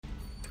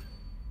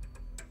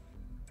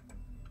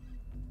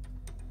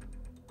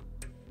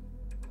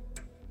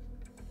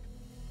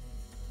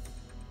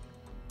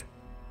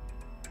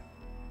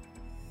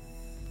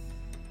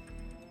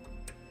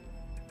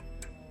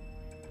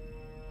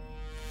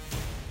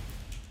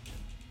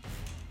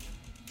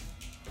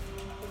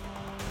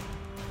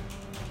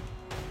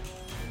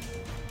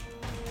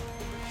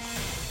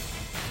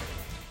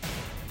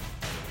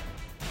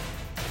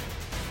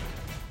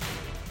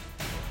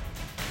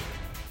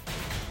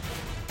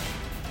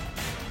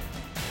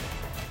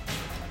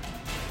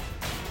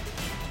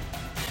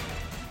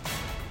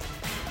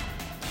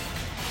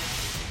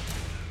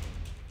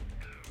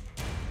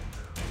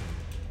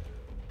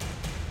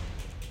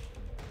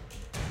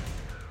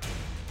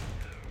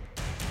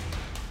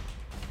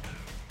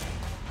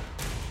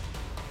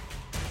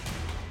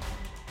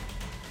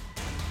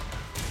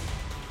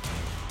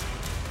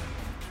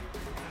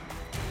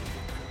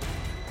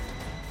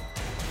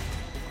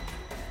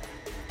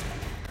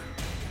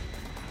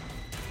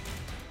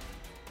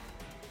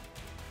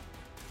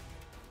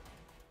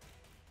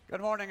Good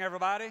morning,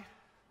 everybody.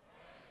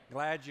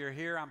 Glad you're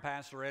here. I'm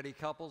Pastor Eddie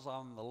Couples.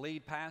 I'm the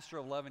lead pastor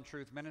of Love and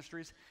Truth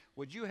Ministries.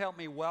 Would you help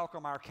me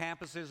welcome our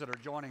campuses that are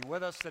joining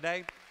with us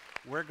today?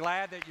 We're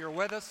glad that you're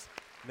with us.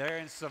 They're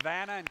in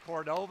Savannah and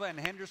Cordova and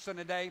Henderson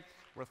today.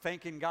 We're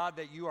thanking God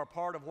that you are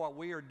part of what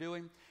we are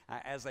doing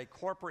as a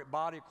corporate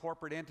body,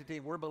 corporate entity.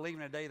 We're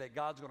believing today that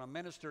God's going to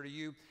minister to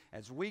you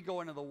as we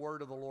go into the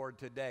Word of the Lord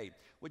today.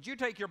 Would you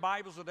take your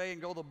Bibles today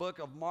and go to the book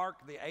of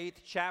Mark, the 8th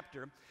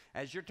chapter?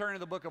 As you're turning to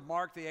the book of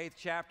Mark, the 8th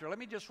chapter, let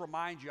me just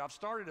remind you, I've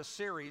started a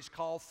series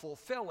called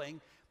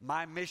Fulfilling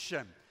My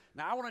Mission.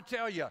 Now, I want to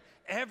tell you,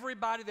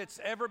 everybody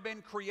that's ever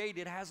been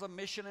created has a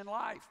mission in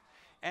life.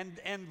 And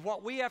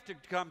what we have to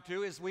come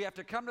to is we have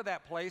to come to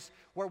that place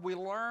where we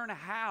learn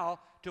how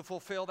to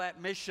fulfill that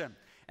mission.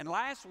 And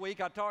last week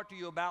I talked to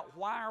you about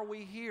why are we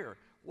here?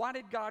 Why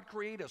did God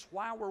create us?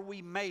 Why were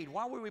we made?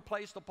 Why were we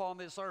placed upon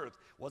this earth?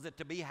 Was it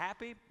to be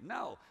happy?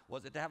 No.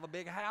 Was it to have a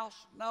big house?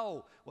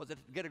 No. Was it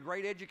to get a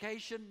great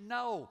education?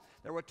 No.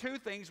 There were two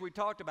things we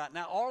talked about.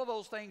 Now, all of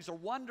those things are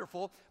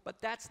wonderful,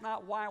 but that's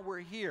not why we're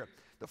here.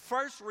 The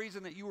first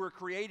reason that you were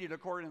created,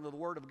 according to the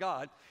Word of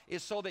God,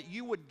 is so that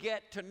you would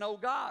get to know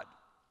God,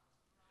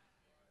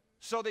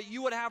 so that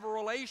you would have a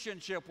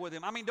relationship with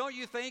Him. I mean, don't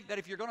you think that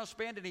if you're going to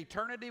spend an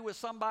eternity with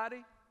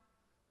somebody,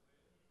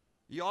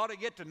 you ought to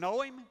get to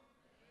know Him?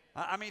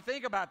 I mean,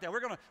 think about that.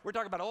 We're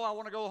talking about, I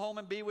want to go home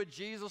and be with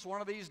Jesus.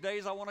 One of these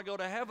days I want to go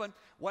to heaven.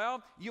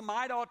 Well, you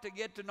might ought to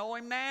get to know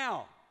Him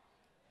now.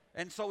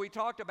 And so we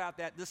talked about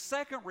that. The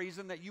second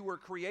reason that you were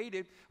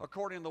created,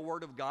 according to the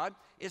Word of God,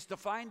 is to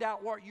find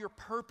out what your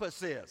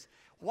purpose is.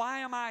 Why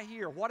am I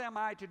here? What am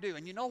I to do?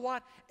 And you know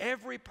what?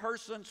 Every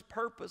person's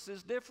purpose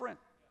is different.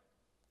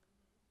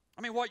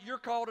 I mean, what you're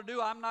called to do,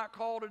 I'm not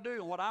called to do.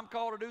 And what I'm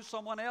called to do,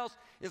 someone else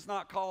is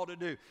not called to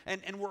do.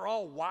 And we're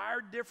all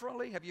wired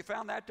differently. Have you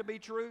found that to be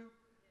true?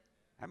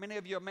 How many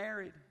of you are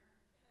married?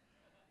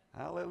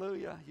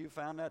 Hallelujah. You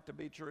found that to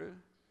be true.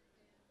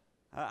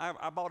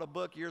 I bought a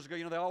book years ago.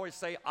 You know, they always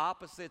say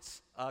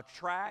opposites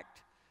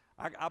attract.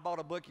 I bought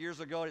a book years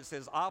ago, and it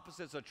says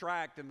opposites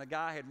attract, and the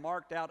guy had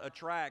marked out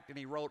attract, and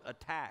he wrote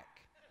attack.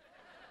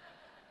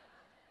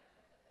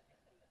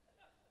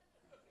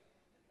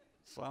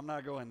 So I'm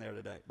not going there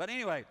today. But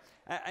anyway,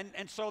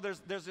 and so there's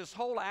this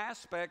whole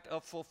aspect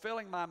of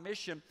fulfilling my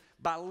mission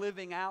by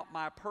living out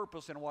my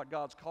purpose and what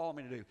God's called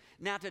me to do.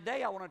 Now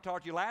today I want to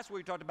talk to you, last week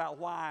we talked about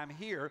why I'm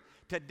here.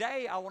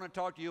 Today I want to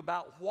talk to you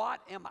about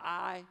what am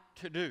I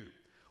to do?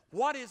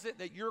 What is it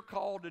that you're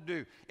called to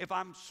do? If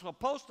I'm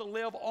supposed to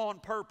live on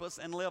purpose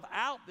and live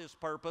out this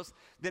purpose,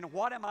 then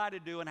what am I to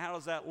do and how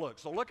does that look?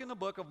 So look in the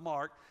book of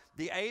Mark,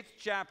 the 8th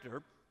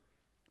chapter.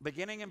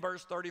 Beginning in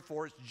verse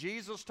 34, it's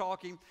Jesus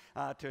talking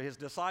to his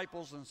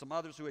disciples and some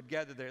others who had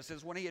gathered there. It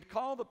says, when he had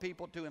called the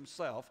people to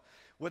himself,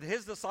 with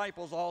his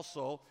disciples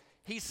also,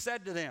 he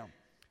said to them,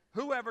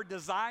 whoever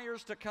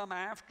desires to come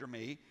after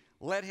me,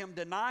 let him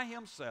deny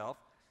himself,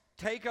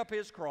 take up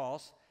his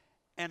cross,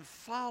 and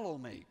follow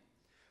me.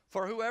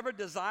 For whoever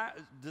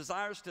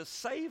desires to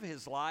save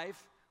his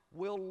life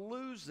will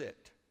lose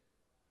it.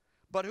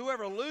 But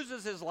whoever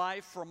loses his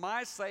life for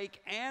my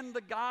sake and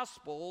the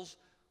gospel's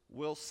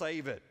will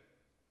save it.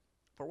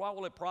 For what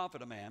will it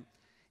profit a man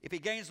if he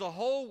gains the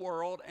whole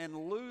world and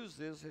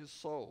loses his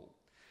soul?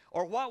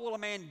 Or what will a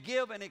man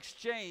give in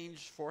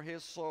exchange for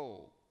his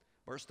soul?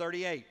 Verse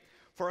 38,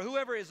 for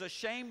whoever is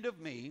ashamed of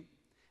me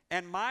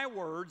and my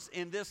words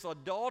in this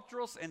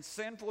adulterous and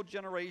sinful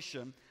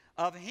generation,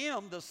 of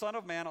him the Son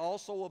of Man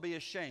also will be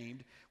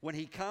ashamed when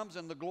he comes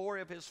in the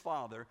glory of his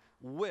Father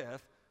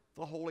with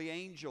the holy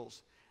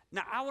angels.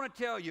 Now, I want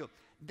to tell you,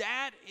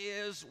 that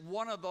is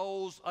one of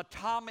those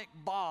atomic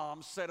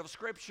bomb set of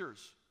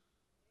scriptures.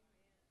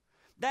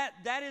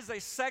 That is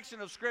a section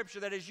of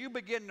Scripture that as you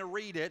begin to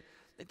read it,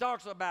 it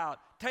talks about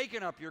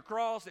taking up your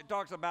cross. It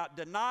talks about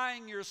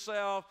denying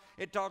yourself.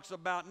 It talks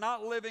about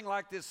not living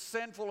like this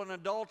sinful and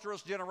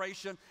adulterous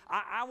generation.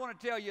 I want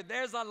to tell you,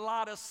 there's a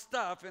lot of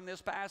stuff in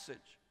this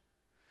passage.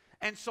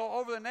 And so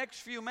over the next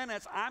few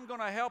minutes, I'm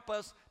going to help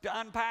us to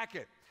unpack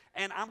it.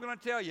 And I'm going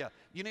to tell you,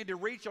 you need to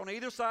reach on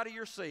either side of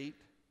your seat.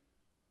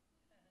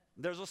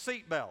 There's a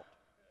seat belt.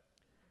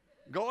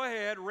 Go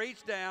ahead,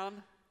 reach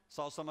down.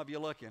 Saw some of you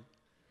looking.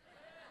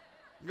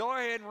 Go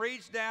ahead and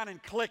reach down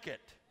and click it,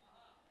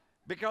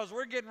 because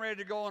we're getting ready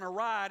to go on a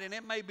ride, and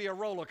it may be a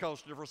roller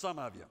coaster for some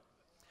of you,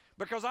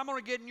 because I'm going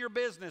to get in your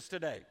business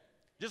today.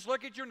 Just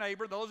look at your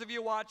neighbor. Those of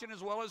you watching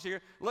as well as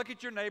here, look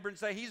at your neighbor and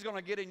say, he's going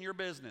to get in your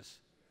business.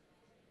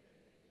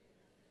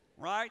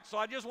 Right? So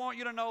I just want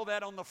you to know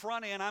that on the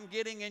front end, I'm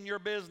getting in your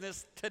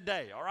business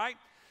today, all right?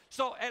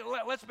 So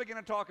let's begin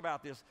to talk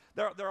about this.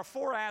 There are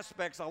four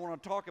aspects I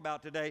want to talk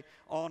about today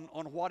on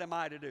what am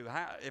I to do.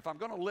 If I'm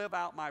going to live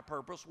out my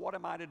purpose, what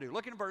am I to do?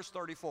 Look in verse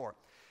 34.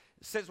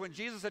 It says, when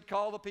Jesus had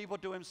called the people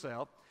to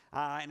himself,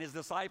 and his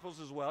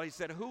disciples as well, he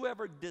said,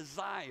 whoever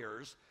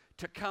desires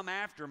to come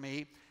after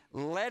me,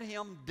 let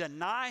him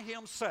deny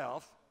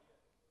himself,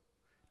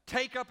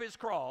 take up his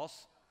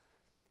cross,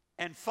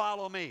 and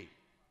follow me.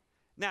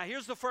 Now,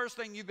 here's the first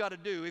thing you've got to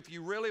do if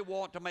you really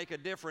want to make a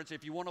difference,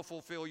 if you want to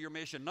fulfill your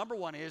mission. Number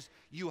one is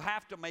you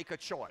have to make a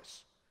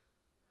choice.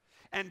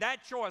 And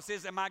that choice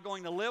is, am I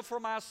going to live for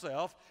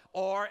myself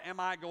or am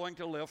I going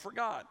to live for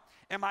God?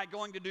 Am I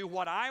going to do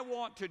what I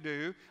want to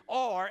do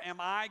or am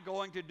I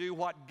going to do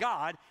what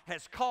God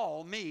has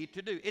called me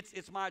to do?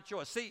 It's my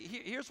choice.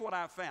 See, here's what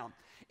I found,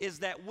 is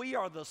that we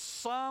are the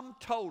sum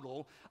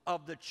total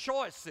of the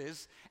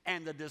choices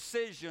and the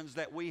decisions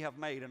that we have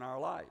made in our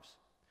lives.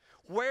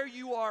 Where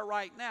you are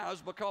right now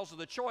is because of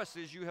the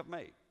choices you have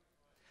made.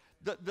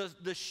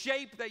 The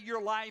shape that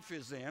your life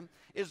is in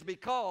is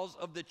because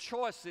of the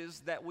choices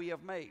that we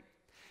have made.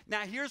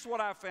 Now, here's what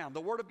I found.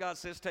 The Word of God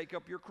says, take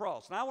up your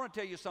cross. Now, I want to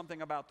tell you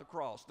something about the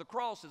cross. The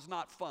cross is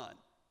not fun.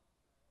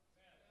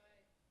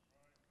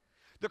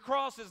 The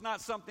cross is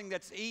not something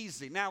that's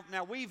easy. Now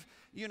we've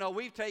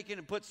taken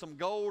and put some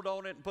gold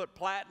on it and put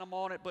platinum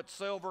on it, put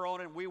silver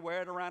on it, and we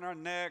wear it around our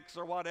necks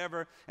or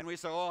whatever, and we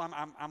say, oh,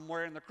 I'm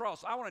wearing the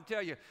cross. I want to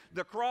tell you,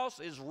 the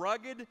cross is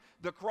rugged.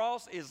 The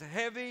cross is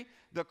heavy.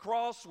 The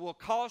cross will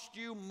cost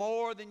you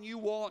more than you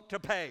want to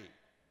pay.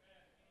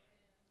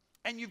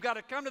 And you've got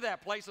to come to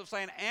that place of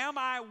saying, am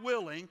I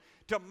willing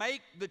to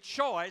make the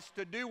choice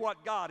to do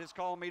what God has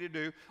called me to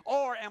do,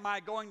 or am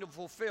I going to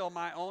fulfill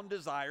my own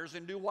desires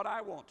and do what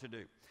I want to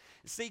do?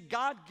 See,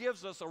 God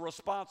gives us a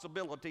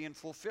responsibility in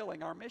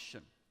fulfilling our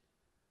mission.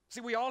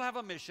 See, we all have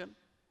a mission,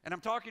 and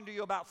I'm talking to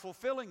you about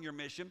fulfilling your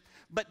mission,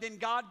 but then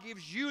God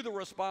gives you the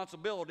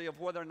responsibility of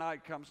whether or not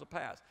it comes to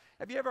pass.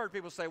 Have you ever heard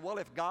people say, well,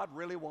 if God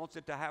really wants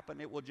it to happen,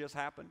 it will just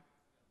happen?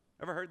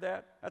 Ever heard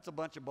that? That's a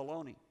bunch of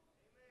baloney.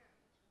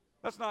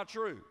 That's not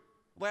true.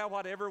 Well,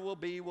 whatever will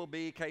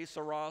be, que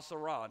sera,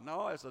 sera.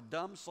 No, it's a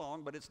dumb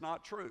song, but it's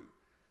not true.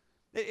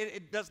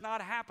 It does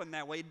not happen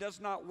that way. It does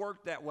not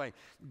work that way.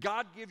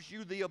 God gives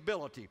you the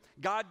ability.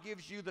 God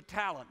gives you the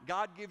talent.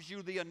 God gives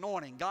you the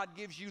anointing. God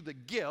gives you the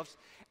gifts.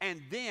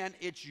 And then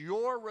it's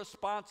your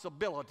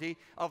responsibility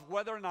of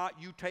whether or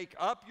not you take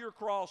up your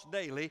cross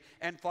daily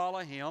and follow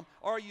Him,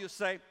 or you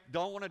say,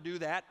 don't want to do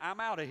that, I'm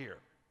out of here.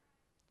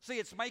 See,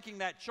 it's making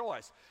that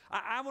choice.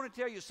 I want to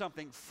tell you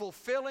something.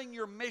 Fulfilling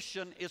your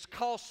mission is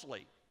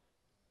costly.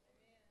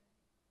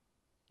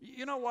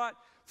 You know what?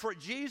 For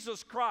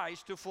Jesus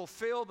Christ to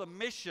fulfill the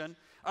mission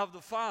of the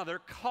Father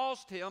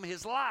cost Him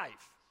His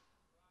life.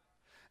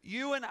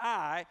 You and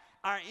I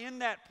are in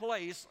that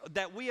place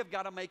that we have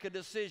got to make a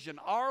decision.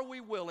 Are we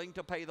willing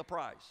to pay the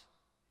price?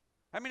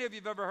 How many of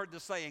you have ever heard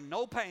the saying,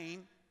 no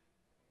pain,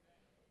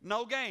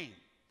 no gain?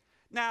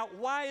 Now,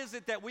 why is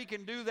it that we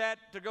can do that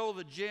to go to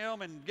the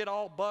gym and get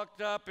all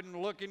bucked up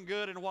and looking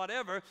good and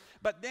whatever,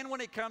 but then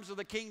when it comes to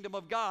the kingdom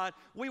of God,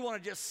 we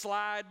want to just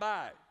slide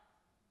by?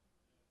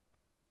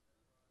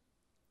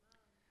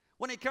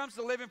 When it comes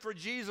to living for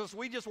Jesus,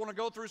 we just want to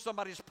go through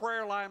somebody's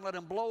prayer line, let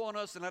Him blow on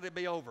us, and let it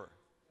be over.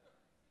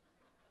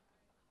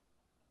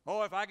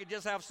 Oh, if I could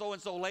just have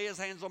so-and-so lay his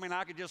hands on me and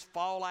I could just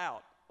fall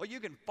out. Well,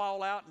 you can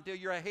fall out until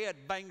your head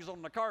bangs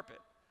on the carpet.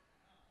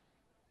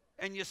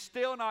 And you're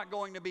still not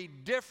going to be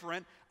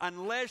different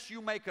unless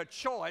you make a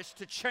choice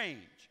to change.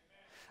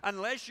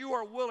 Unless you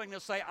are willing to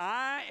say,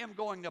 I am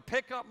going to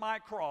pick up my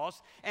cross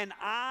and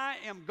I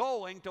am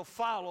going to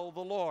follow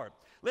the Lord.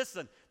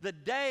 Listen, the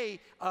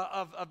day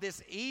of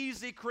this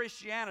easy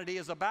Christianity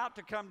is about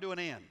to come to an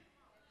end.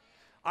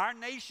 Our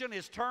nation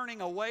is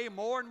turning away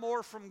more and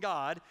more from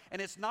God,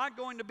 and it's not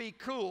going to be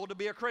cool to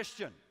be a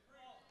Christian.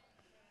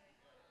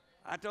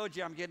 I told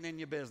you I'm getting in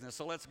your business,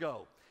 so let's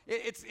go.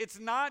 It's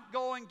not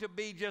going to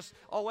be just,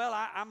 oh, well,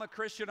 I'm a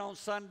Christian on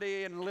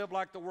Sunday and live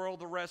like the world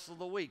the rest of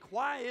the week.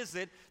 Why is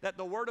it that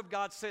the Word of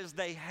God says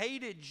they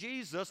hated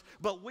Jesus,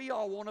 but we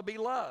all want to be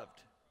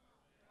loved?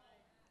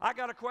 I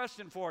got a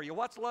question for you.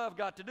 What's love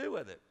got to do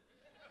with it?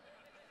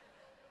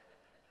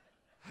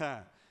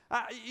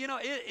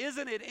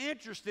 Isn't it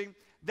interesting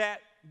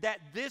that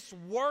this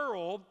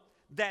world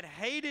that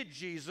hated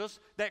Jesus,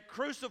 that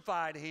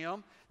crucified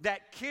Him,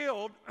 that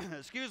killed,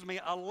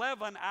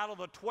 11 out of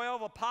the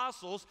 12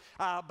 apostles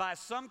by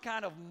some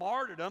kind of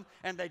martyrdom,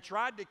 and they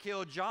tried to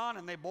kill John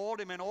and they boiled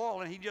him in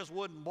oil and he just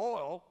wouldn't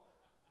boil.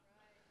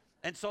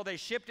 And so they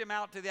shipped him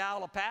out to the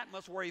Isle of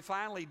Patmos where he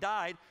finally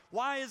died.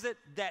 Why is it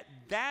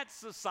that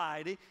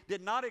society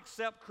did not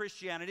accept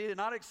Christianity, did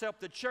not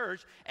accept the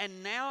church,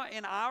 and now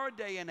in our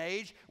day and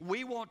age,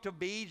 we want to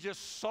be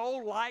just so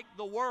like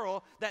the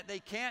world that they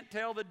can't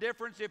tell the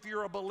difference if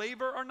you're a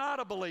believer or not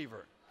a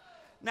believer?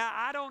 Now,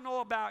 I don't know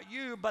about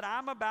you, but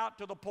I'm about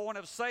to the point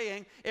of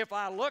saying, if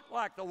I look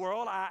like the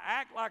world, I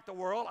act like the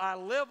world, I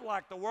live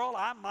like the world,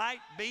 I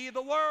might be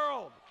the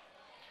world.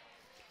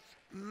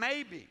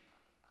 Maybe.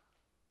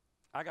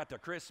 I got the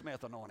Chris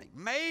Smith anointing.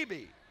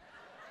 Maybe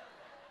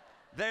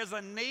there's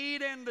a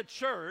need in the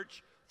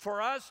church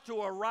for us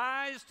to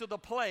arise to the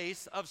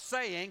place of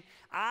saying,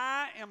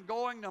 I am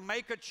going to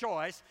make a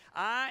choice,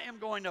 I am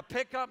going to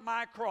pick up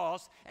my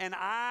cross, and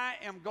I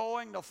am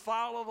going to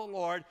follow the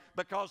Lord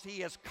because He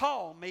has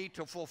called me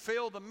to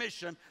fulfill the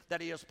mission that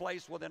He has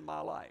placed within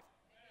my life.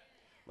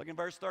 Look in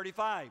verse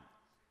 35.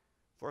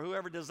 For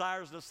whoever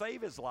desires to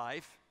save his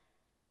life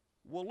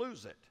will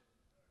lose it.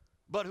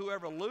 But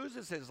whoever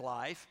loses his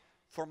life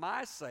for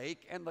my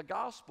sake and the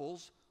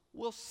gospel's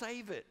will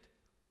save it.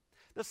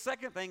 The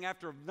second thing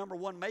after number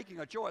one, making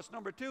a choice,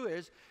 number two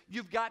is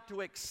you've got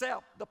to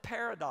accept the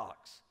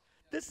paradox.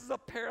 This is a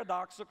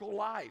paradoxical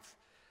life.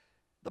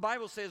 The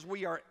Bible says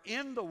we are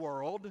in the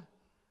world,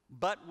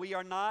 but we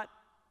are not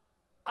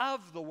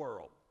of the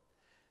world.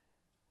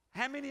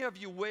 How many of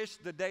you wish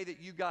the day that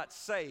you got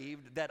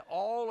saved that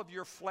all of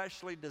your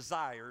fleshly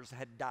desires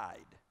had died?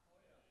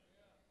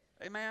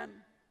 Amen?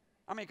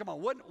 I mean, come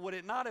on, would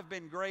it not have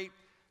been great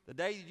the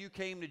day you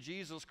came to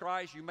Jesus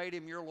Christ, you made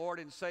him your Lord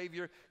and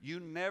Savior, you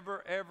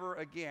never, ever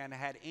again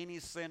had any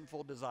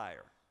sinful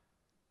desire?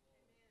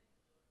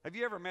 Have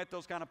you ever met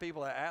those kind of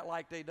people that act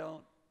like they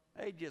don't?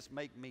 They just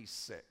make me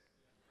sick.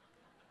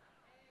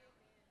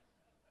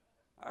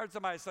 I heard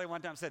somebody say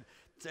one time, said,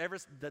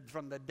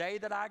 from the day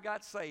that I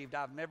got saved,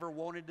 I've never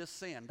wanted to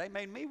sin. They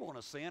made me want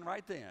to sin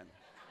right then.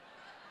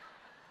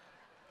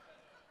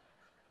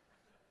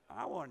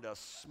 I wanted to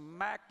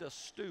smack the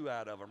stew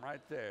out of them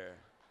right there.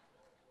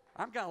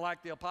 I'm kind of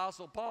like the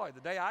Apostle Paul.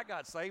 The day I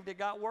got saved, it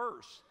got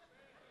worse.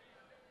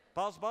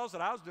 Apostle Paul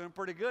said I was doing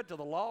pretty good till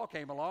the law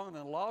came along, and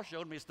then the law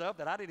showed me stuff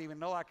that I didn't even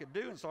know I could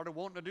do and started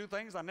wanting to do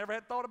things I never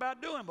had thought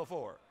about doing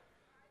before.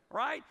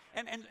 Right?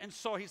 And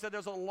so he said,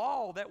 there's a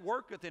law that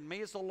worketh in me.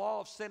 It's the law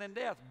of sin and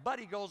death. But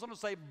he goes on to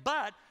say,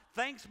 but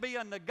thanks be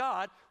unto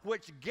God,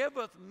 which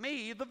giveth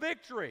me the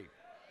victory.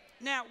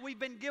 Now, we've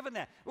been given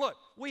that. Look,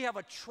 we have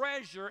a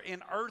treasure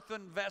in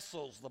earthen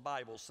vessels, the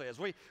Bible says.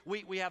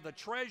 We have the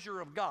treasure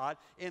of God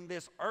in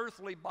this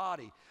earthly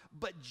body.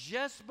 But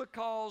just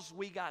because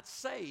we got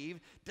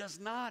saved does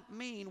not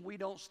mean we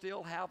don't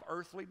still have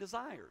earthly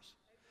desires.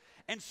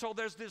 And so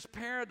there's this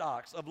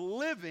paradox of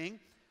living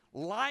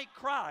like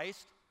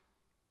Christ,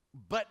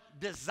 but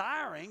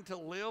desiring to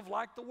live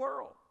like the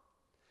world.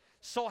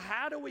 So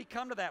how do we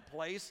come to that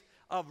place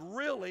of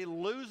really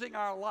losing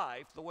our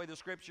life the way the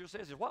Scripture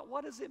says it?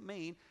 What does it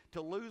mean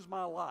to lose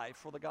my life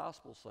for the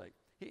gospel's sake?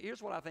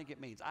 Here's what I think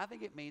it means. I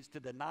think it means to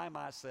deny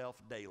myself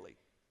daily.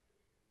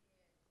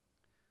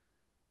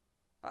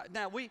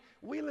 Now, we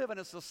live in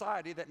a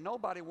society that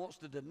nobody wants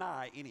to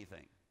deny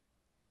anything.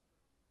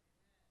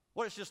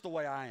 Well, it's just the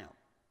way I am.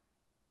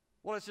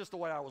 Well, it's just the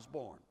way I was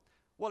born.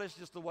 Well, it's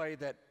just the way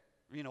that,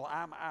 you know,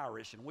 I'm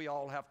Irish and we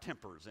all have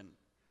tempers, and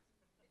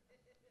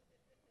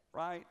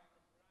right?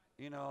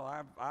 You know,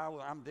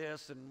 I'm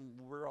this and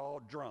we're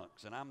all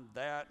drunks, and I'm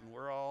that and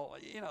we're all,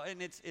 you know,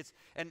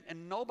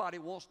 and nobody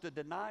wants to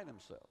deny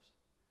themselves.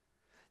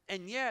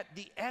 And yet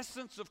the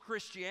essence of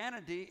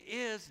Christianity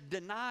is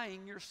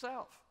denying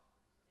yourself.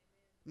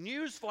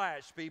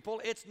 Newsflash,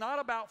 people, it's not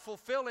about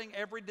fulfilling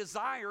every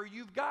desire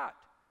you've got.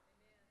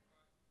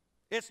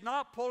 It's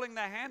not pulling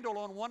the handle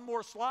on one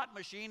more slot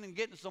machine and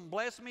getting some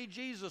Bless Me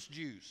Jesus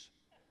juice.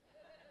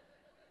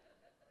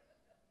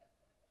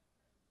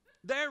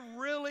 There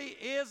really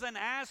is an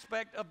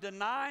aspect of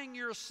denying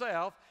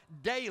yourself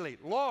daily.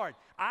 Lord,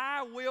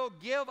 I will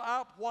give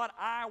up what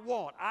I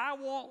want. I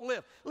won't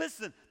live.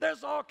 Listen,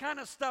 there's all kind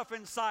of stuff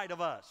inside of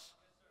us.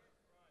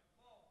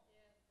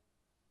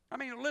 I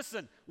mean,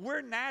 listen,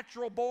 we're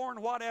natural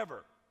born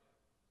whatever.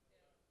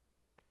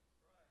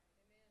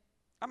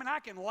 I mean, I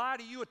can lie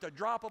to you at the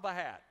drop of a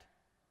hat.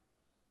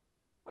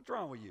 What's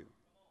wrong with you?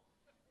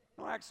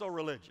 Don't act so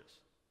religious.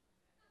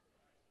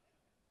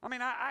 I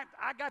mean, I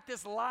got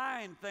this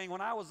lying thing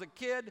when I was a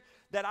kid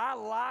that I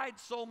lied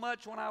so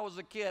much when I was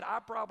a kid, I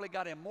probably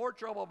got in more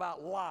trouble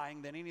about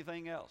lying than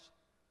anything else.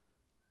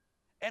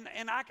 And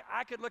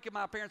I could look at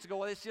my parents and go,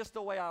 well, it's just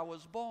the way I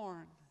was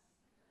born.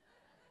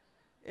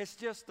 It's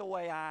just the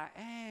way I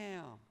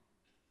am.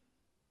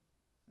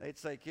 They'd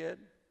say, kid,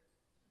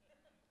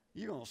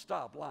 you're going to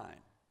stop lying.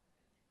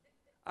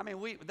 I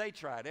mean, they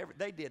tried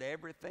they did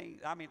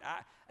everything. I mean,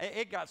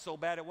 it got so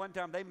bad at one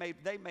time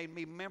they made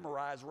me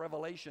memorize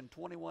Revelation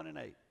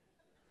 21:8.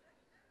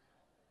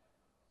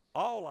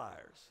 All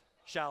liars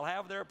shall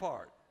have their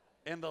part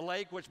in the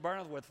lake which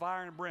burneth with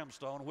fire and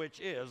brimstone, which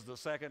is the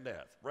second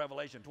death.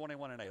 Revelation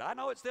 21:8. I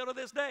know it still to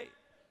this day.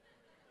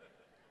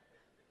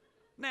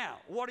 Now,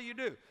 what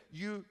do?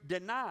 You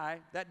deny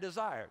that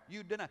desire.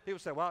 You deny. People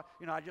say, well,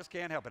 you know, I just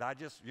can't help it. I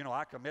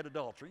commit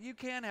adultery. You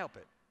can't help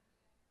it.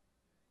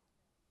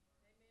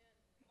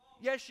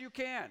 Yes, you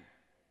can.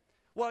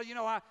 Well, you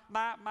know,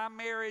 my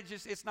marriage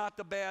it's not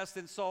the best,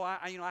 and so I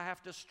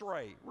have to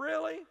stray.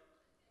 Really?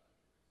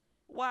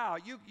 Wow,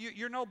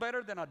 you're no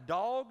better than a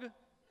dog?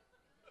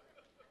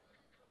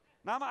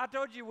 Now, I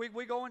told you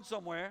we going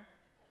somewhere.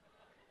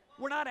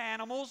 We're not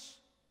animals.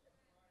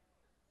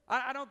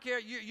 I don't care.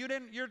 You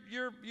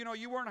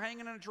weren't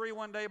hanging in a tree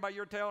one day by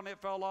your tail and it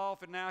fell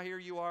off, and now here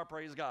you are.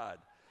 Praise God.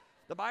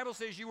 The Bible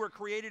says you were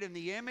created in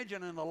the image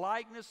and in the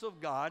likeness of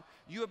God.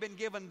 You have been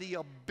given the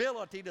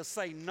ability to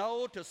say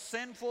no to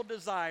sinful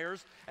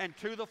desires and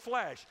to the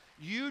flesh.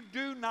 You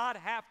do not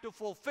have to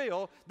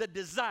fulfill the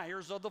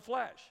desires of the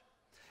flesh.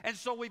 And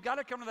so we've got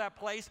to come to that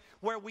place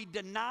where we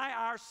deny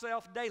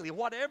ourselves daily,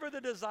 whatever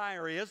the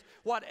desire is,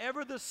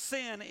 whatever the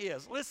sin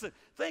is. Listen,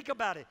 think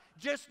about it.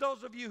 Just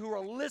those of you who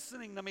are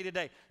listening to me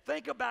today,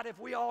 think about if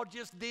we all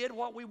just did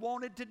what we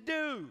wanted to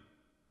do.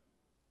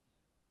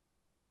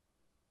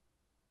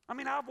 I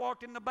mean, I've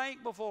walked in the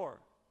bank before.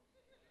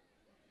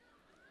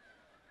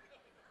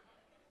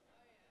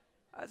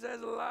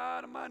 There's a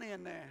lot of money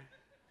in there.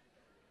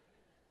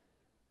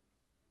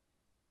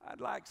 I'd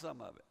like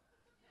some of it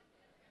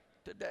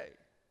today.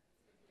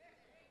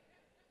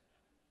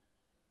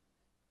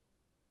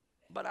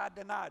 But I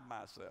denied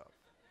myself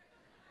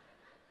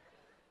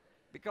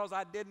because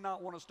I did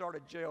not want to start a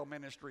jail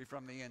ministry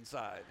from the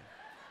inside.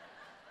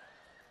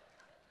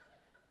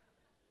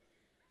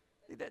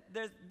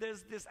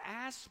 There's this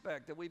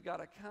aspect that we've got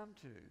to come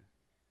to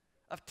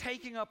of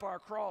taking up our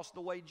cross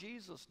the way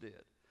Jesus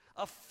did,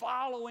 of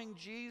following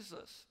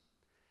Jesus.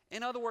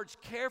 In other words,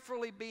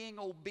 carefully being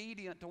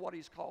obedient to what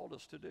He's called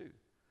us to do,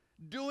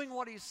 doing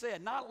what He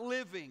said, not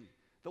living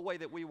the way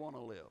that we want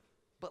to live,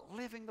 but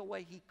living the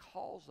way He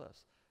calls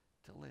us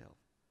to live.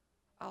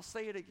 I'll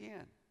say it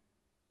again.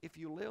 If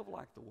you live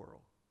like the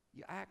world,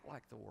 you act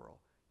like the world,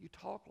 you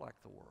talk like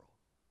the world,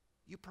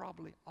 you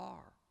probably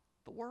are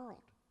the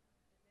world.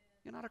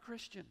 You're not a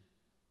Christian.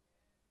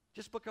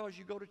 Just because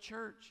you go to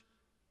church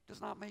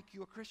does not make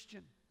you a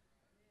Christian.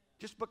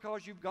 Just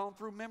because you've gone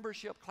through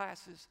membership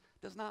classes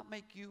does not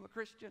make you a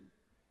Christian.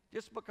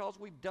 Just because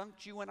we've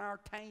dunked you in our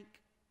tank.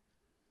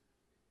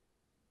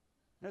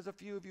 There's a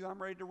few of you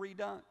I'm ready to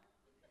redunk.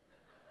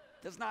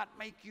 Does not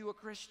make you a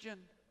Christian.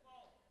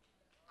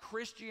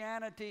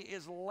 Christianity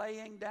is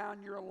laying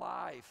down your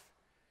life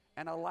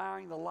and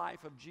allowing the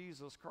life of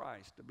Jesus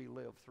Christ to be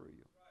lived through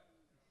you.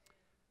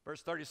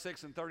 Verse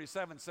 36 and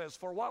 37 says,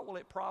 "For what will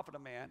it profit a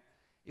man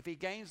if he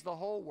gains the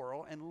whole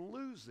world and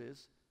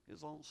loses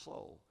his own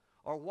soul?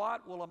 Or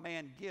what will a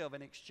man give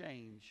in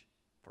exchange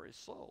for his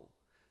soul?"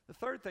 The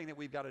third thing that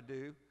we've got to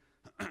do,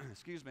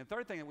 the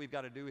third thing that we've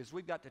got to do is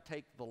we've got to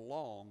take the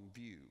long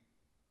view.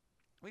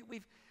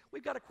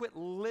 We've got to quit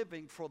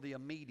living for the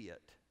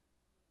immediate.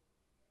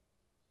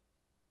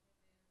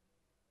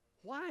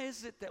 Why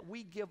is it that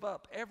we give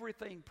up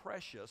everything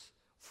precious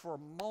for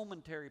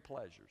momentary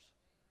pleasures?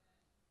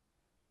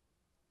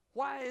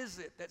 Why is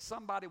it that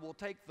somebody will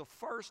take the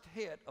first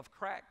hit of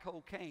crack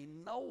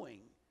cocaine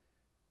knowing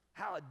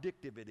how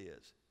addictive it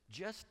is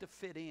just to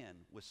fit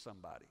in with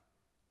somebody?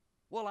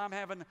 Well, I'm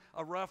having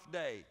a rough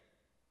day.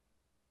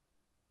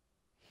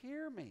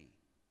 Hear me.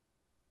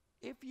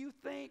 If you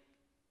think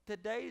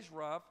today's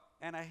rough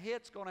and a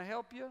hit's going to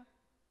help you,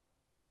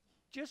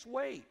 just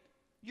wait.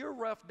 Your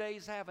rough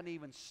days haven't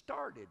even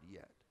started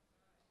yet.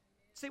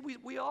 See,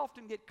 we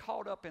often get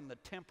caught up in the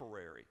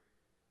temporary.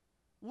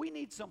 We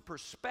need some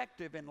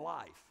perspective in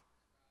life.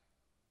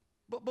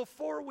 But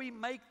before we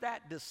make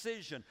that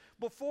decision,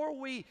 before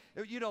we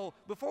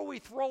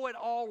throw it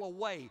all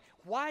away,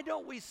 why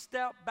don't we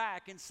step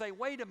back and say,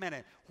 wait a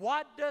minute,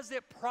 what does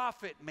it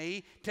profit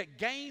me to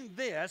gain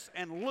this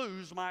and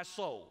lose my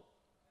soul?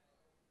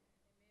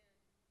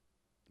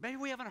 Maybe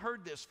we haven't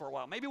heard this for a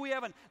while. Maybe we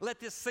haven't let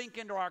this sink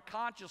into our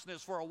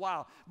consciousness for a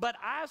while. But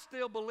I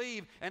still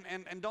believe,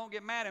 and don't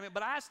get mad at me,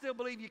 but I still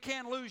believe you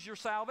can lose your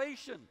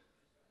salvation.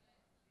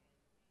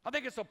 I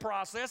think it's a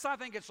process. I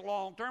think it's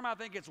long-term. I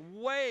think it's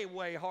way,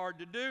 way hard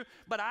to do.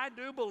 But I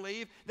do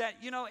believe that,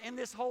 in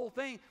this whole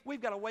thing,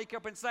 we've got to wake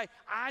up and say,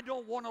 I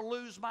don't want to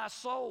lose my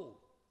soul.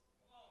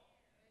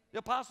 The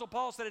Apostle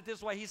Paul said it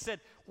this way. He said,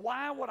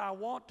 why would I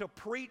want to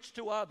preach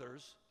to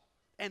others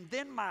and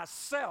then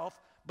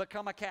myself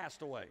become a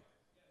castaway?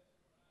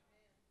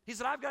 He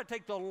said, I've got to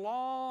take the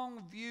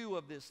long view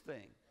of this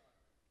thing.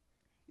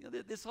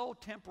 This whole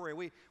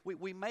temporary,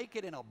 we make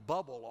it in a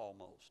bubble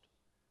almost.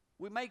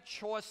 We make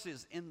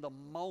choices in the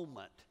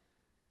moment,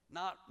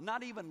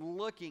 not even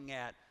looking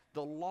at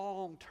the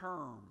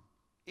long-term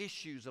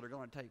issues that are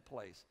going to take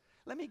place.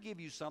 Let me give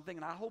you something,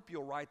 and I hope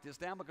you'll write this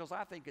down because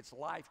I think it's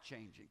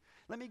life-changing.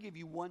 Let me give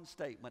you one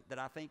statement that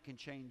I think can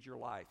change your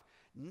life.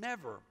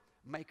 Never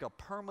make a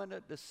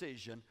permanent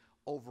decision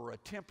over a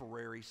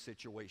temporary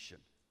situation.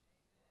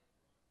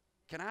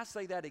 Can I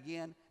say that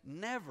again?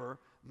 Never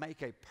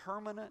make a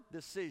permanent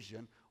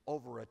decision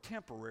over a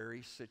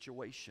temporary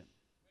situation.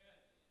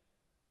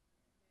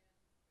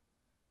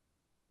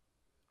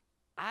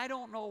 I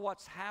don't know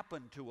what's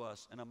happened to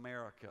us in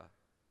America,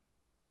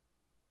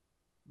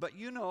 but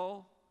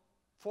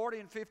 40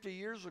 and 50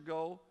 years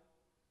ago,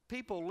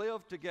 people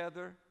lived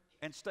together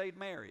and stayed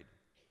married.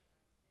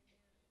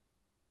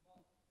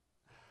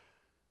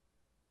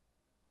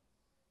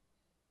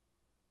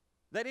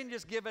 They didn't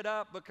just give it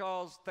up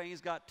because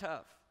things got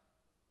tough.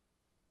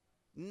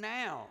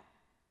 Now,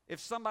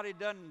 if somebody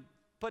doesn't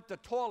put the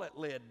toilet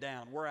lid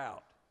down, we're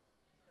out.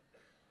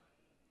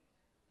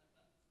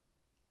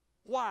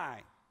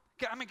 Why?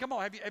 I mean, come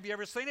on, have you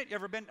ever seen it?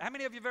 How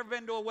many of you have ever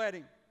been to a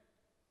wedding?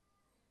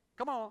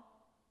 Come on.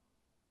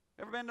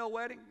 Ever been to a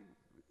wedding?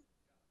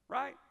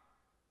 Right?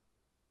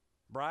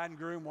 Bride and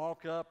groom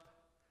walk up,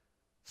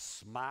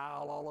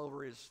 smile all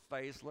over his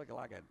face, looking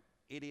like an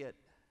idiot.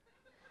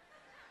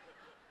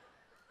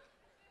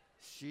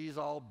 she's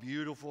all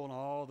beautiful and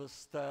all this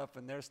stuff,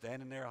 and they're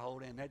standing there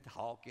holding, they're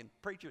talking.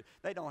 Preacher,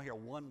 they don't hear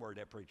one word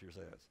that preacher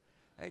says.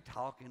 They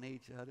talking to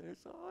each other.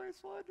 It's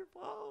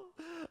wonderful.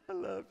 I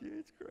love you.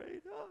 It's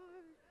great.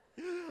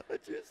 I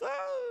just,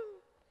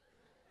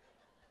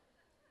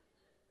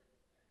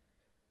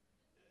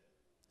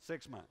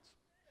 6 months.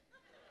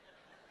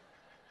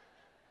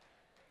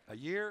 A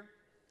year.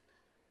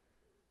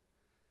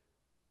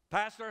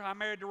 Pastor, I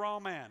married the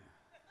wrong man.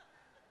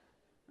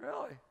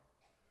 Really?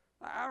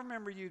 I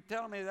remember you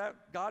telling me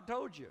that God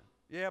told you.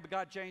 Yeah, but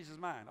God changed his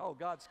mind. Oh,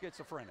 God's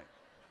schizophrenic.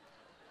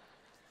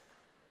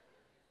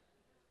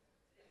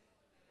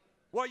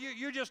 Well,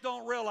 you just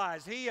don't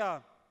realize he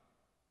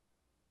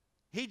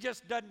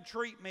just doesn't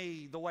treat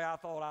me the way I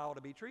thought I ought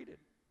to be treated.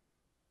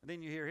 And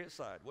then you hear his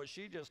side. Well,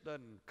 she just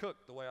doesn't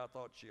cook the way I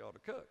thought she ought to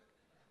cook.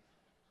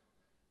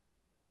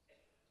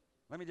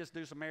 Let me just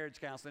do some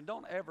marriage counseling.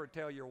 Don't ever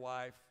tell your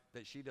wife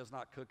that she does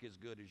not cook as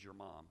good as your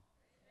mom,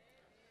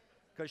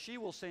 because she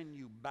will send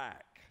you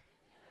back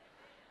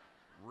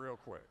real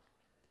quick.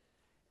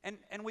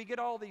 And we get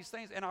all these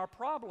things, and our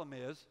problem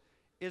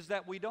is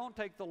that we don't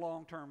take the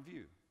long-term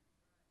view.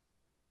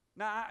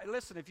 Now,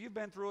 listen, if you've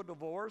been through a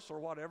divorce or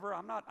whatever,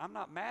 I'm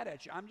not mad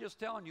at you. I'm just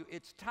telling you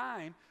it's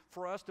time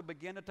for us to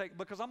begin to take,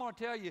 because I'm going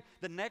to tell you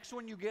the next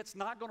one you get's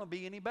not going to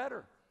be any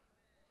better.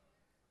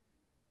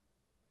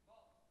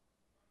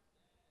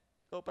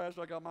 Oh,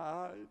 Pastor, I got my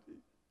eye.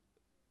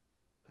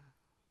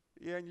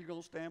 Yeah, and you're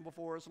going to stand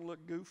before us and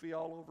look goofy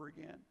all over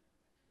again.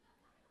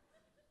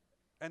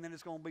 And then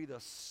it's going to be the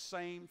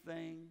same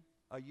thing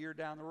a year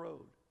down the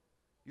road.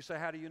 You say,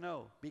 how do you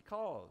know?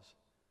 Because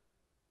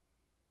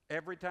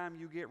every time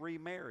you get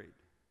remarried,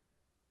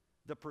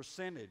 the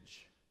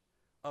percentage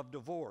of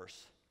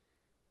divorce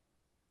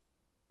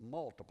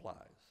multiplies.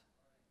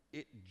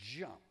 It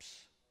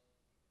jumps.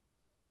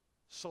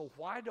 So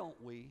why don't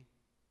we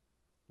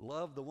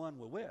love the one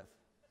we're with?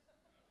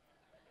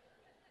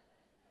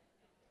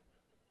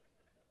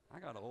 I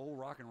got old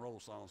rock and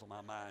roll songs on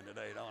my mind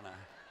today, don't I?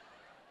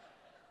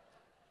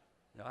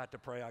 You'll have to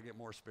pray I get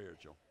more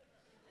spiritual.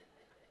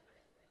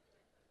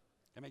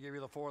 Let me give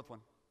you the fourth one.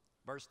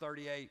 Verse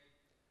 38.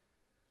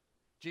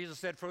 Jesus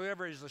said, "For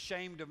whoever is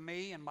ashamed of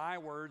me and my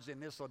words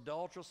in this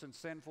adulterous and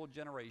sinful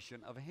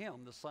generation, of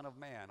him the Son of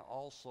Man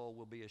also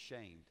will be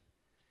ashamed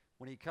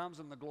when he comes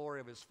in the glory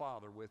of his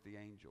Father with the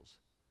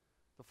angels."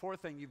 The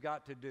fourth thing you've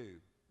got to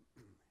do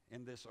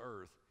in this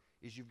earth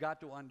is you've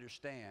got to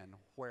understand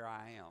where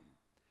I am.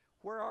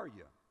 Where are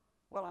you?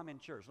 Well, I'm in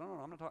church. No,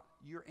 I'm not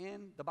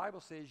talking. The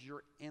Bible says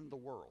you're in the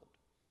world.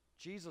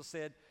 Jesus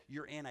said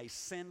you're in a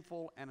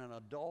sinful and an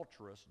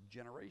adulterous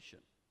generation.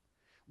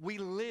 We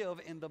live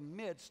in the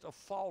midst of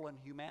fallen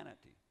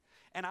humanity.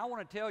 And I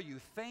want to tell you,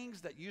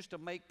 things that used to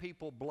make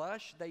people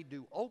blush, they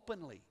do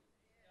openly.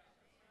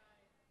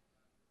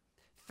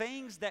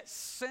 Things that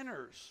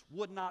sinners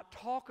would not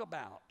talk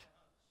about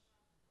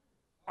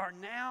are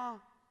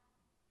now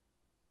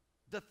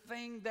the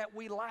thing that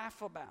we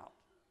laugh about.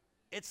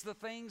 It's the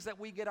things that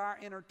we get our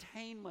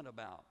entertainment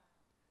about.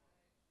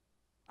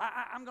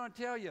 I'm going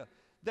to tell you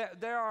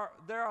that there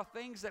are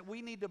things that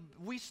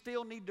we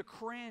still need to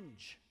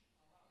cringe.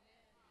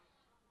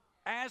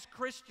 As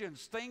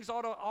Christians, things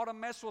ought to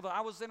mess with us.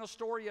 I was in a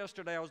store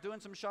yesterday. I was doing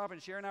some shopping.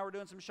 Sharon and I were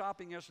doing some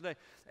shopping yesterday.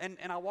 And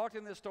I walked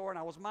in this store and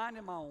I was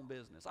minding my own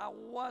business. I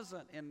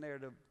wasn't in there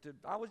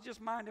I was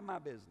just minding my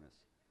business.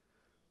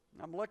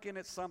 I'm looking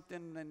at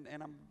something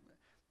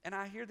and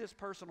I hear this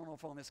person on the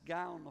phone, this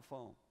guy on the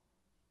phone.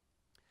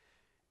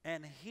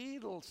 And he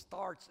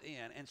starts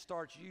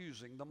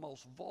using the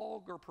most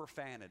vulgar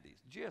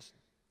profanities, just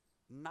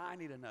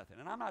 90 to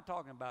nothing. And I'm not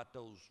talking about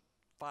those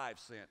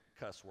 5-cent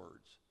cuss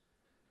words.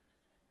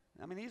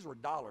 I mean, these were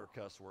dollar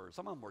cuss words.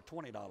 Some of them were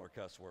 $20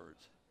 cuss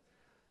words.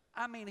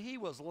 I mean, he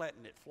was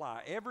letting it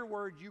fly. Every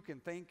word you can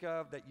think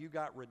of that you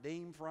got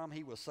redeemed from,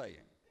 he was saying.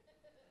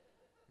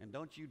 And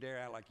don't you dare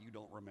act like you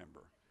don't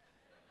remember.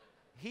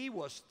 He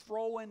was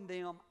throwing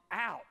them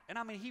out. And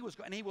I mean, he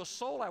was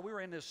so loud. We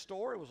were in this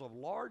store. It was a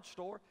large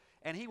store.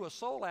 And he was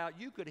so loud,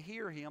 you could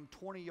hear him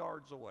 20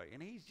 yards away.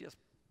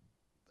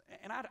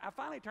 And I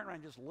finally turned around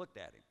and just looked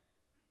at him.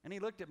 And he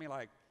looked at me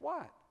like,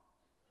 what?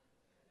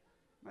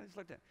 I just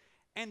looked at him.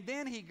 And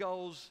then he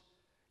goes,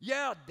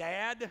 yeah,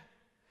 Dad.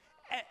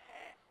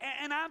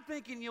 And I'm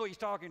thinking, he's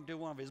talking to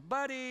one of his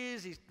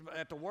buddies. He's,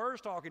 at the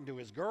worst, talking to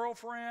his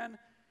girlfriend.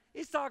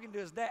 He's talking to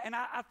his dad. And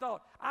I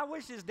thought, I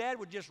wish his dad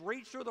would just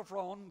reach through the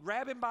phone,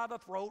 grab him by the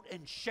throat,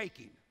 and shake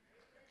him.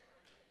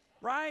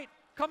 Right?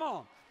 Come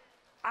on.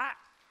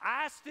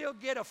 I still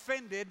get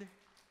offended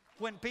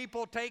when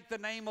people take the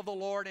name of the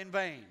Lord in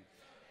vain.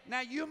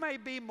 Now, you may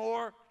be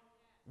more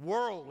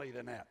worldly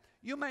than that.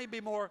 You may be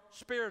more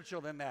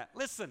spiritual than that.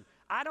 Listen,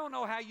 I don't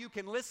know how you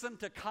can listen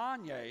to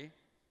Kanye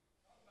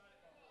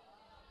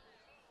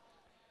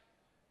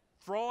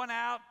throwing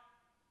out,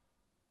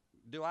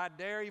 do I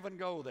dare even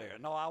go there?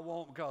 No, I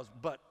won't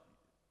but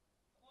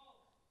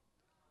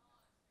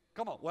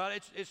come on. Well,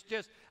 it's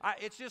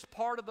just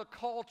part of the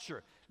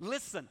culture.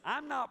 Listen,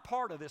 I'm not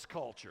part of this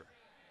culture.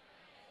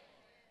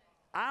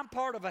 I'm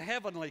part of a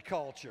heavenly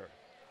culture.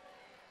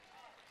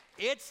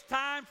 It's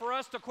time for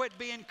us to quit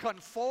being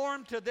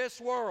conformed to this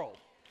world.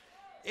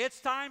 It's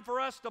time for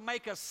us to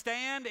make a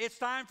stand. It's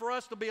time for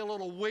us to be a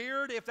little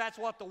weird, if that's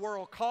what the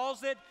world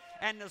calls it,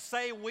 and to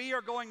say we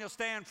are going to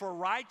stand for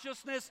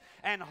righteousness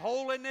and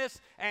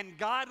holiness and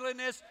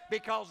godliness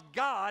because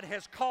God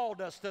has called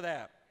us to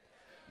that.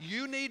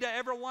 You need to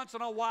every once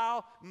in a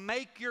while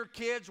make your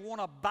kids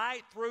want to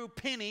bite through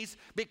pennies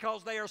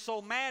because they are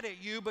so mad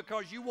at you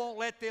because you won't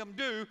let them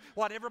do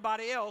what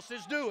everybody else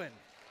is doing.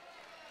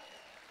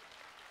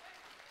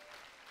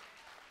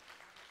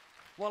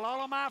 Well,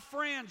 all of my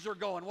friends are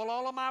going. Well,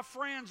 all of my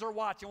friends are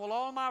watching. Well,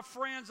 all of my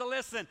friends are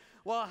listening.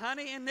 Well,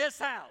 honey, in this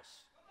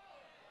house.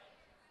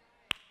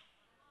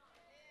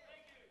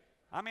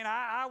 I mean,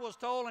 I was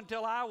told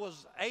until I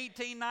was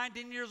 18,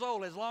 19 years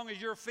old, as long as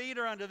your feet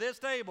are under this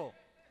table.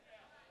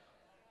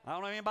 I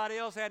don't know if anybody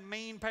else had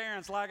mean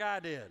parents like I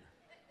did.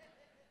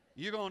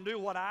 You're going to do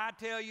what I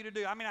tell you to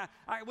do. I mean,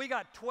 we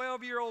got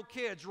 12-year-old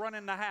kids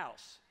running the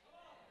house.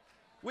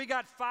 We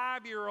got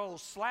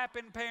 5-year-olds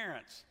slapping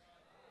parents.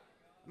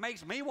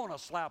 Makes me want to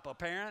slap a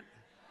parent.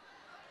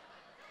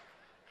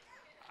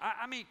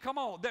 I mean, come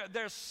on.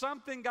 There's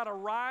something got to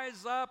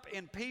rise up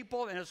in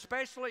people, and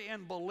especially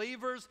in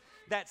believers,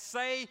 that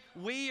say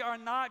we are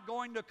not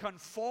going to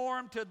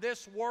conform to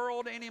this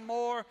world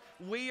anymore.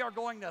 We are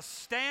going to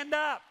stand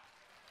up.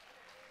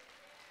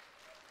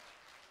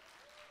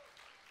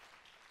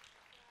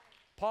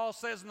 Paul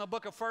says in the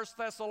book of 1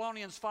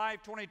 Thessalonians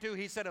 5:22,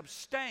 he said,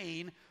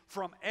 abstain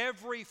from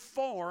every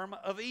form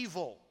of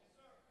evil.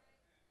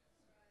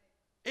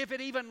 If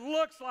it even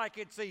looks like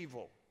it's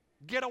evil,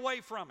 get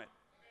away from it.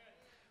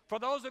 For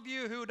those of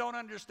you who don't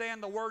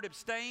understand the word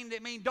abstain,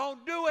 it means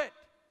don't do it.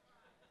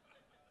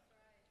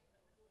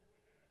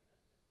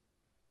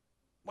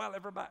 Well,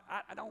 everybody,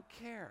 I don't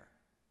care.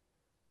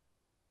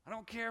 I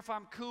don't care if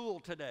I'm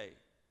cool today.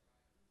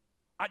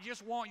 I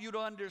just want you to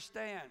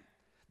understand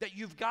that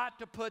you've got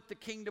to put the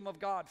kingdom of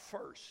God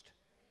first.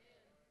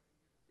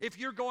 If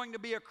you're going to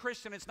be a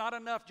Christian, it's not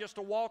enough just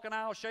to walk an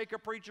aisle, shake a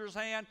preacher's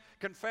hand,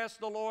 confess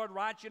the Lord,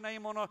 write your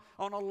name on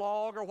a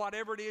log or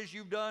whatever it is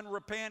you've done,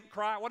 repent,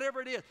 cry,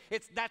 whatever it is.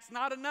 That's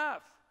not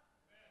enough.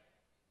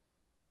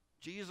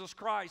 Jesus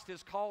Christ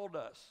has called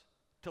us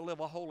to live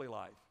a holy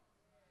life.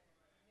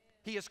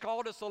 He has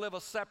called us to live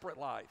a separate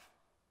life.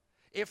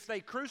 If they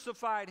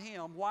crucified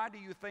him, why do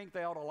you think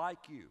they ought to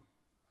like you?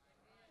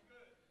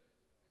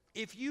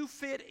 If you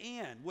fit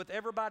in with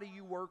everybody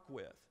you work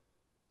with,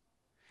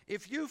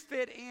 if you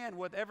fit in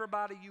with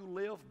everybody you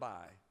live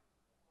by,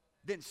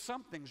 then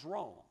something's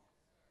wrong.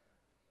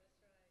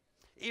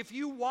 If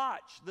you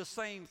watch the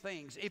same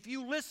things, if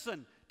you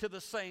listen to the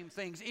same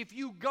things, if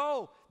you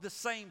go the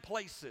same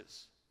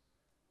places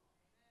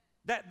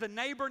that the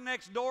neighbor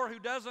next door who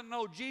doesn't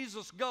know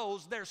Jesus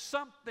goes, there's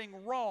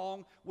something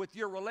wrong with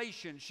your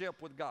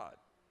relationship with God.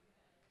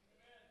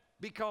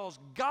 Because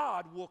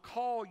God will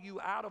call you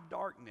out of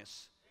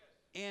darkness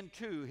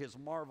into his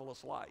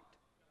marvelous light.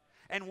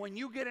 And when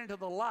you get into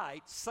the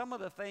light, some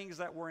of the things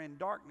that were in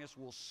darkness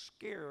will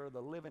scare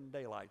the living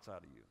daylights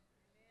out of you.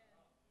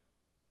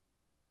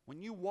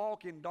 When you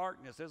walk in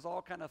darkness, there's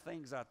all kind of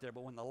things out there,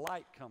 but when the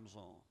light comes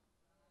on,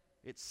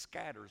 it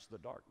scatters the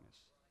darkness.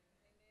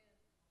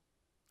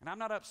 And I'm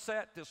not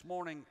upset this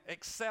morning,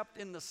 except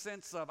in the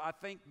sense of I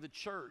think the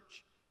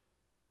church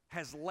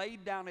has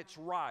laid down its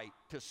right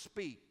to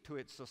speak to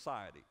its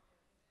society.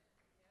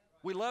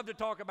 We love to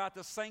talk about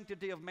the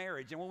sanctity of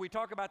marriage. And when we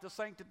talk about the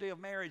sanctity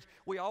of marriage,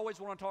 we always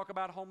want to talk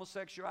about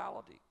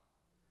homosexuality.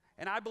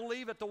 And I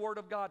believe that the Word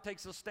of God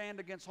takes a stand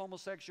against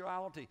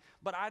homosexuality.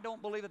 But I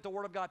don't believe that the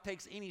Word of God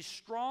takes any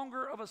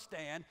stronger of a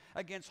stand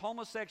against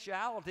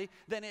homosexuality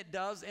than it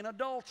does in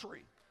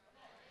adultery,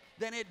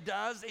 than it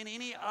does in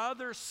any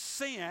other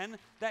sin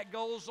that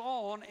goes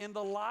on in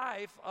the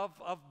life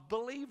of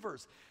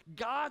believers.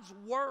 God's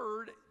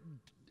Word,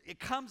 it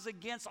comes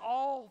against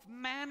all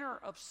manner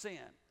of sin.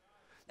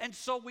 And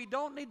so we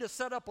don't need to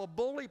set up a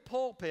bully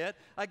pulpit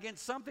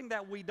against something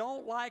that we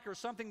don't like or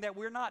something that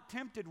we're not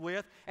tempted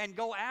with and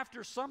go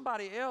after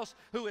somebody else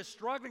who is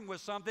struggling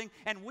with something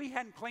and we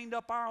hadn't cleaned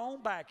up our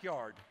own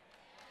backyard.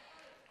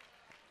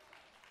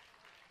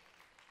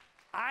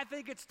 I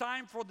think it's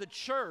time for the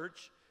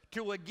church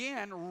to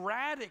again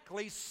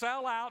radically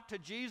sell out to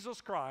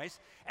Jesus Christ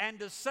and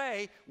to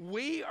say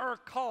we are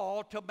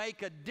called to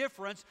make a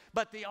difference,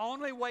 but the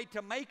only way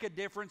to make a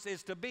difference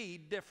is to be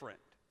different.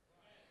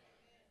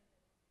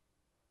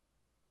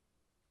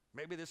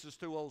 Maybe this is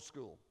too old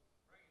school.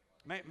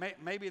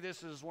 Maybe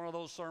this is one of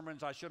those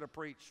sermons I should have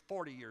preached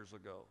 40 years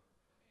ago.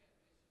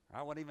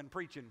 I wasn't even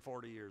preaching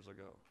 40 years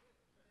ago.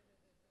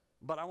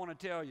 But I want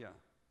to tell you,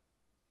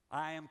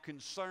 I am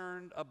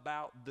concerned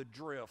about the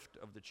drift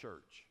of the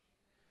church.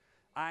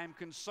 I am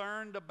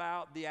concerned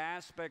about the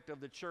aspect of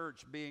the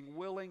church being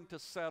willing to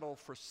settle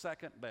for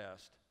second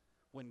best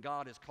when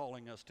God is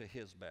calling us to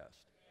his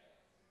best.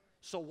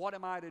 So what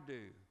am I to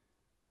do?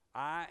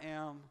 I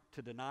am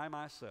to deny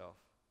myself,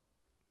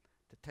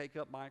 to take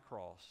up my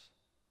cross,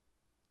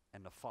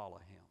 and to follow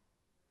him.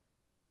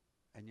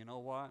 And you know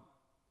what?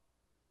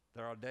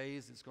 There are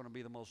days it's going to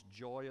be the most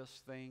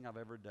joyous thing I've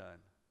ever done.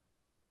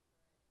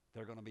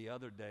 There are going to be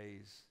other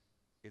days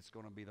it's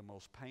going to be the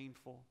most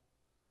painful,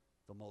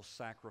 the most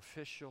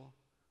sacrificial,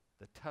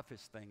 the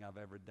toughest thing I've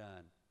ever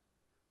done.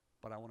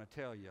 But I want to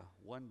tell you,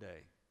 one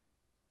day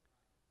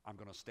I'm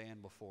going to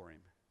stand before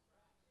him.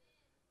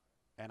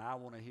 And I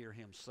want to hear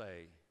him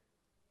say,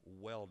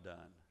 "Well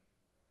done,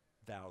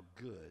 thou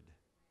good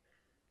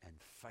and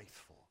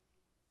faithful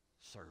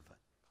servant."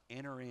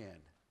 Enter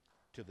in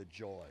to the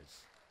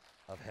joys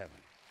of heaven.